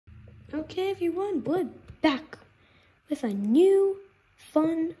Okay, everyone, we're back with a new,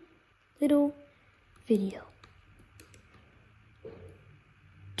 fun little video.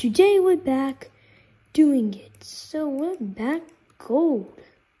 Today we're back doing it, so we're back gold.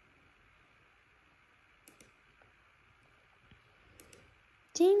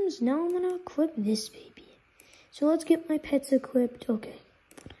 James, now I'm gonna equip this baby. So let's get my pets equipped. Okay.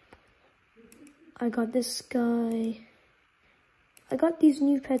 I got this guy. I got these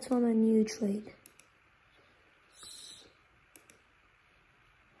new pets on a new trade.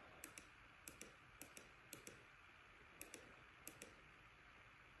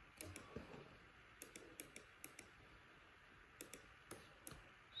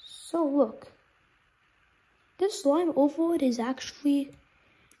 So look, this slime overload is actually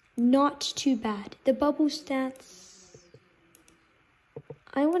not too bad. The bubble stats,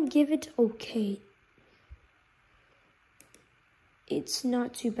 I would give it okay. It's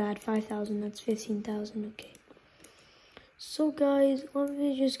not too bad. 5,000, that's 15,000, okay. So guys, let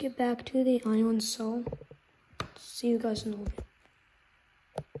me just get back to the island, so see you guys in a little bit.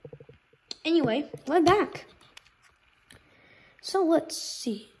 Anyway, we're back. So let's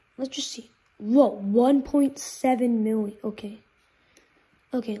see. Let's just see. Whoa, 1.7 million. Okay.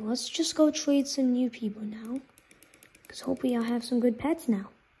 Okay, let's just go trade some new people now. Because hopefully I'll have some good pets now.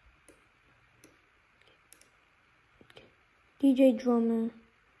 Okay. DJ Drummer.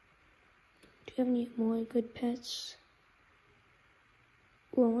 Do you have any more good pets?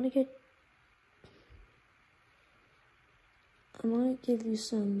 Oh, I want to give you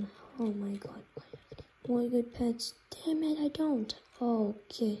some. Oh my god. More good pets. Damn it, I don't.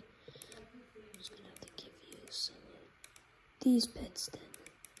 Okay. I'm just gonna have to give you some of these pets then.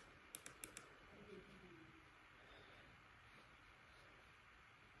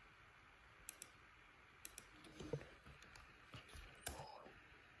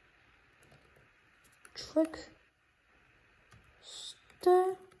 Trickster.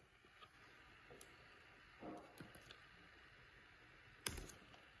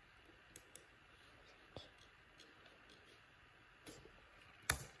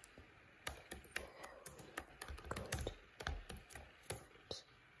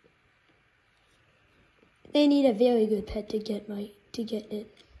 They need a very good pet to get it.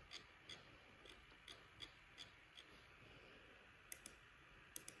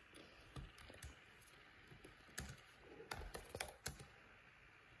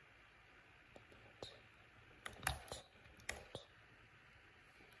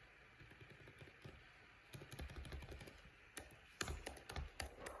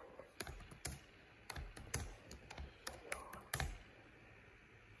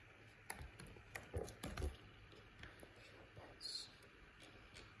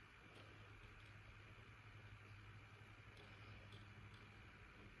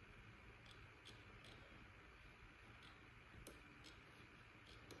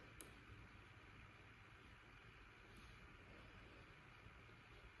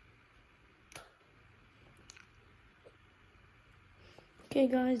 Okay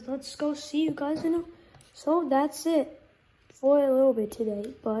guys, let's go see you guys in a... So that's it for a little bit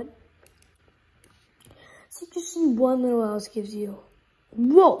today, but so just see one little else gives you.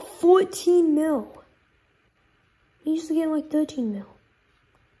 Whoa, 14 mil. You used to get like 13 mil.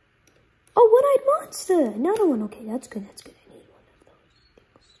 Oh, one-eyed monster. Another one. Okay, that's good. That's good. I need one of those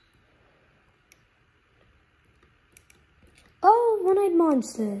things. Oh, one-eyed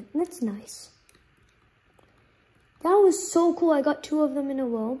monster. That's nice. That was so cool. I got 2 of them in a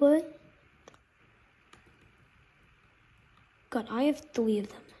row, but God, I have 3 of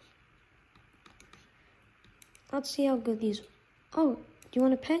them. Let's see how good these. Oh, do you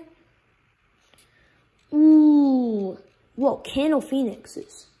want a pet? Ooh, whoa, Candle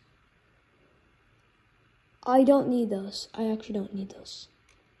Phoenixes. I don't need those. I actually don't need those.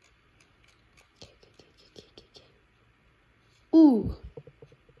 Okay. Ooh.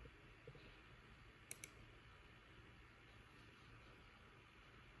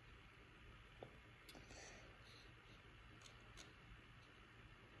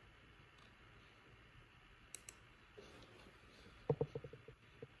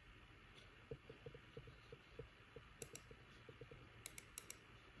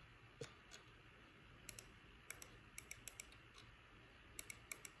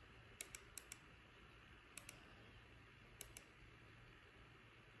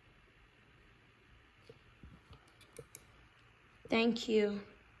 Thank you.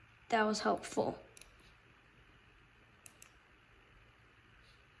 That was helpful.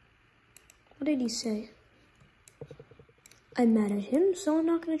 What did he say? I'm mad at him, so I'm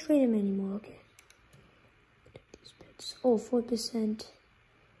not going to trade him anymore. Okay. These bits. Oh, 4%.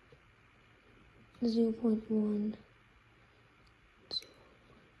 0.1.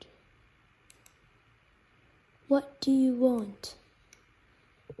 What do you want?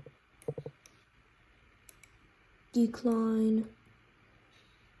 Decline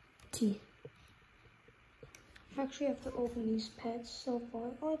T. Actually, I have to open these pets so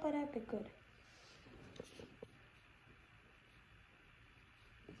far. Oh, I got epic good.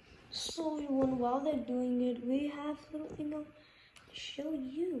 So everyone, while they're doing it, we have a little thing to show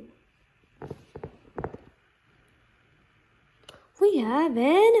you. We have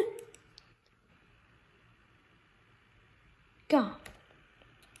an gun.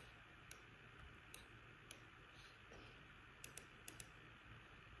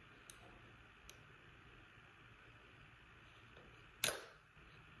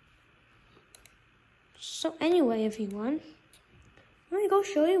 So anyway, everyone, let me go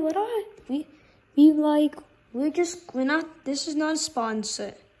show you what this is not a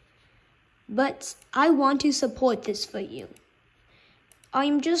sponsor, but I want to support this for you.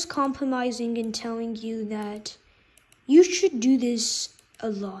 I'm just compromising and telling you that you should do this a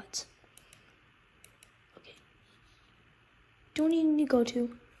lot. Okay. Don't even need to go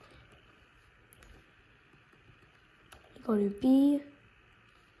to. Go to b-star.org.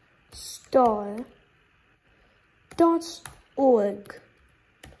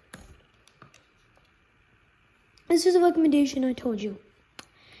 This is a recommendation I told you.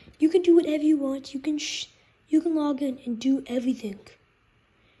 You can do whatever you want. You can log in and do everything.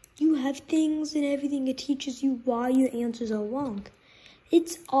 You have things and everything. It teaches you why your answers are wrong.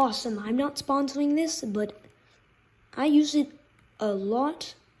 It's awesome. I'm not sponsoring this, but I use it a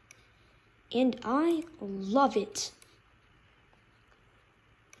lot, and I love it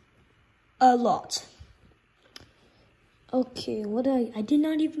a lot. Okay, I did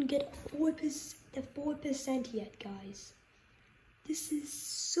not even get 4% yet, guys. This is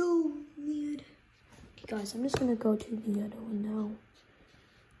so weird. Okay, guys, I'm just gonna go to the other one now.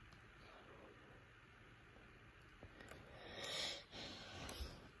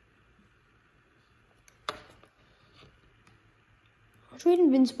 I'll trade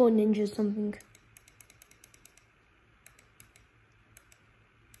Invincible Ninja or something.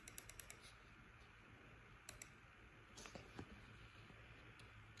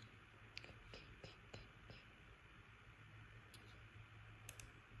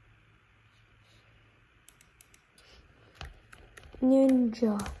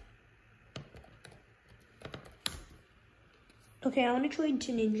 Ninja. Okay, I want to trade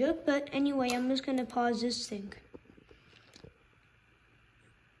to Ninja, but anyway, I'm just going to pause this thing.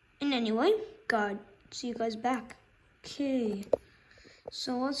 And anyway, see you guys back. Okay,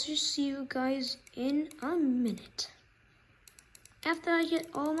 so let's just see you guys in a minute. After I get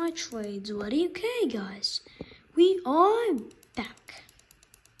all my trades ready. Okay, guys, we are back.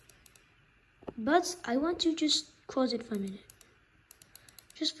 But I want to just close it for a minute.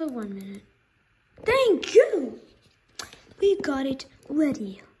 Just for 1 minute. Thank you! We got it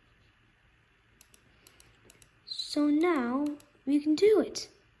ready. So now we can do it.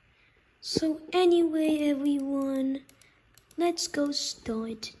 So anyway, everyone, let's go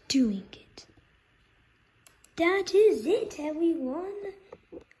start doing it. That is it, everyone.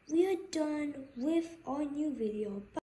 We are done with our new video.